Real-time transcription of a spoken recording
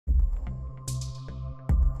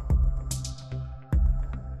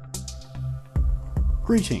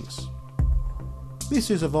Greetings.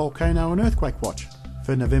 This is a volcano and earthquake watch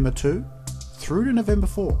for November 2 through to November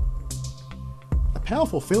 4. A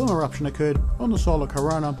powerful film eruption occurred on the solar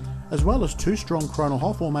corona, as well as two strong coronal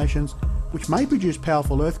hole formations which may produce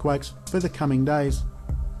powerful earthquakes for the coming days.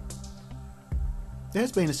 There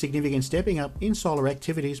has been a significant stepping up in solar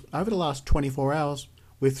activities over the last 24 hours,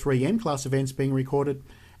 with 3 M-class events being recorded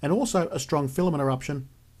and also a strong filament eruption.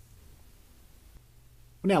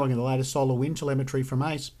 We're now looking at the latest solar wind telemetry from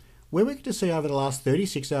Aisen, where we get to see over the last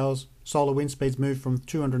 36 hours solar wind speeds move from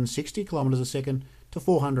 260 km a second to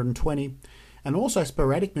 420, and also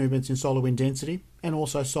sporadic movements in solar wind density and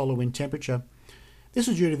also solar wind temperature. This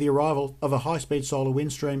is due to the arrival of a high-speed solar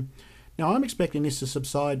wind stream. Now I'm expecting this to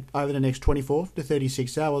subside over the next 24 to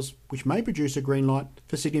 36 hours, which may produce a green light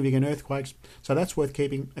for significant earthquakes, so that's worth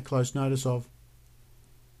keeping a close notice of.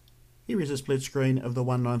 Here is a split screen of the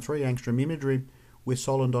 193 angstrom imagery with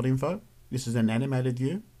solar.info. This is an animated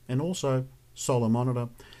view, and also solar monitor,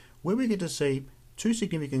 where we get to see two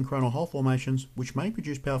significant coronal hole formations which may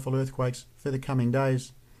produce powerful earthquakes for the coming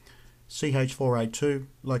days. CH482,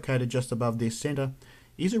 located just above this centre,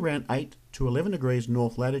 is around 8 to 11 degrees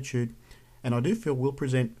north latitude, and I do feel will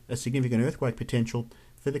present a significant earthquake potential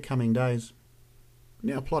for the coming days.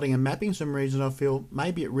 Now plotting and mapping some regions I feel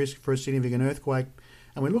may be at risk for a significant earthquake,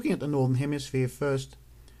 and we're looking at the northern hemisphere first.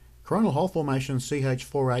 Coronal hole formation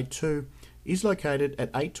CH482 is located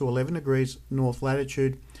at 8 to 11 degrees north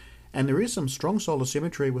latitude, and there is some strong solar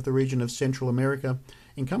symmetry with the region of Central America,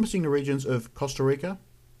 encompassing the regions of Costa Rica,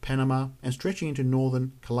 Panama, and stretching into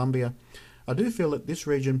northern Colombia. I do feel that this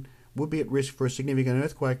region would be at risk for a significant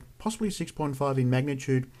earthquake, possibly 6.5 in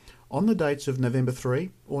magnitude, on the dates of November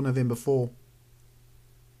 3 or November 4.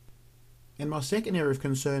 And my second area of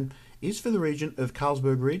concern is for the region of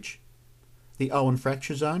Carlsberg Ridge, the Owen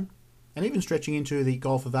fracture zone, and even stretching into the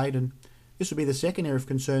Gulf of Aden. This would be the second area of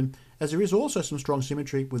concern, as there is also some strong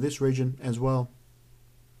symmetry with this region as well.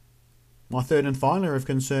 My third and final area of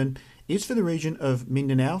concern is for the region of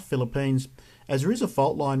Mindanao, Philippines, as there is a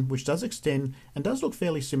fault line which does extend and does look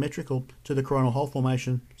fairly symmetrical to the coronal hole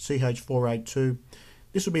formation CH482.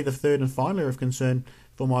 This will be the third and final area of concern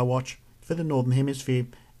for my watch for the northern hemisphere,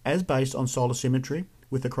 as based on solar symmetry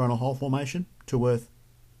with the coronal hole formation to Earth.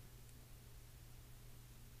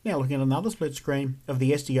 Now looking at another split screen of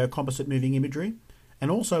the SDO composite moving imagery, and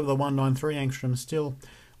also the 193 angstrom still,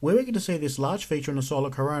 where we get to see this large feature in the solar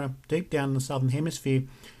corona deep down in the southern hemisphere,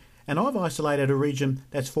 and I've isolated a region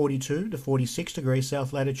that's 42 to 46 degrees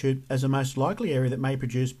south latitude as the most likely area that may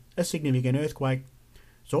produce a significant earthquake.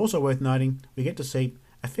 It's also worth noting we get to see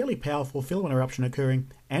a fairly powerful filament eruption occurring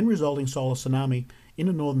and resulting solar tsunami in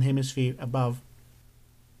the northern hemisphere above.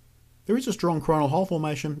 There is a strong coronal hole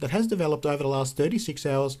formation that has developed over the last 36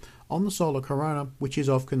 hours on the solar corona, which is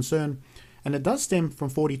of concern, and it does stem from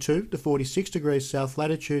 42 to 46 degrees south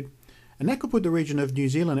latitude, and that could put the region of New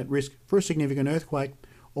Zealand at risk for a significant earthquake,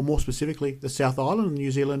 or more specifically the South Island of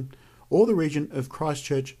New Zealand or the region of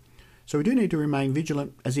Christchurch. So we do need to remain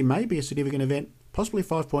vigilant, as it may be a significant event, possibly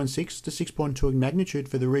 5.6 to 6.2 in magnitude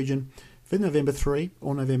for the region for November 3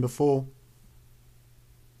 or November 4.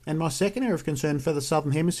 And my second area of concern for the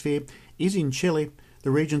southern hemisphere is in Chile. The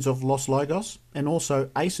regions of Los Lagos and also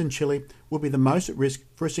Aisen, Chile, will be the most at risk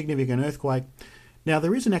for a significant earthquake. Now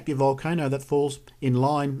there is an active volcano that falls in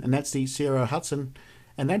line, and that's the Cerro Hudson,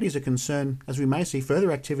 and that is a concern, as we may see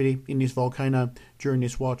further activity in this volcano during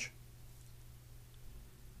this watch.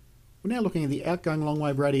 We're now looking at the outgoing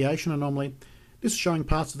long-wave radiation anomaly. This is showing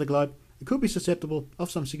parts of the globe that could be susceptible of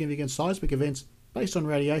some significant seismic events based on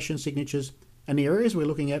radiation signatures, and the areas we're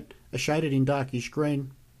looking at are shaded in darkish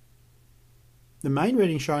green. The main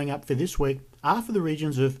readings showing up for this week are for the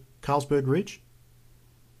regions of Carlsberg Ridge,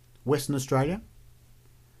 Western Australia,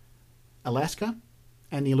 Alaska,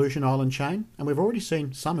 and the Aleutian Island chain, and we've already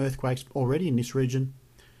seen some earthquakes already in this region.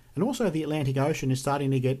 And also the Atlantic Ocean is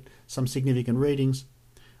starting to get some significant readings.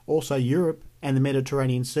 Also Europe and the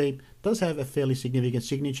Mediterranean Sea does have a fairly significant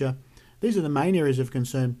signature. These are the main areas of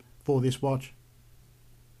concern for this watch.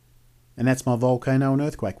 And that's my volcano and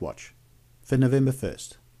earthquake watch for November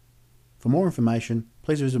 1st. For more information,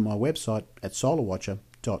 please visit my website at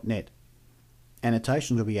solarwatcher.net.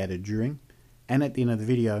 Annotations will be added during and at the end of the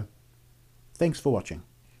video. Thanks for watching.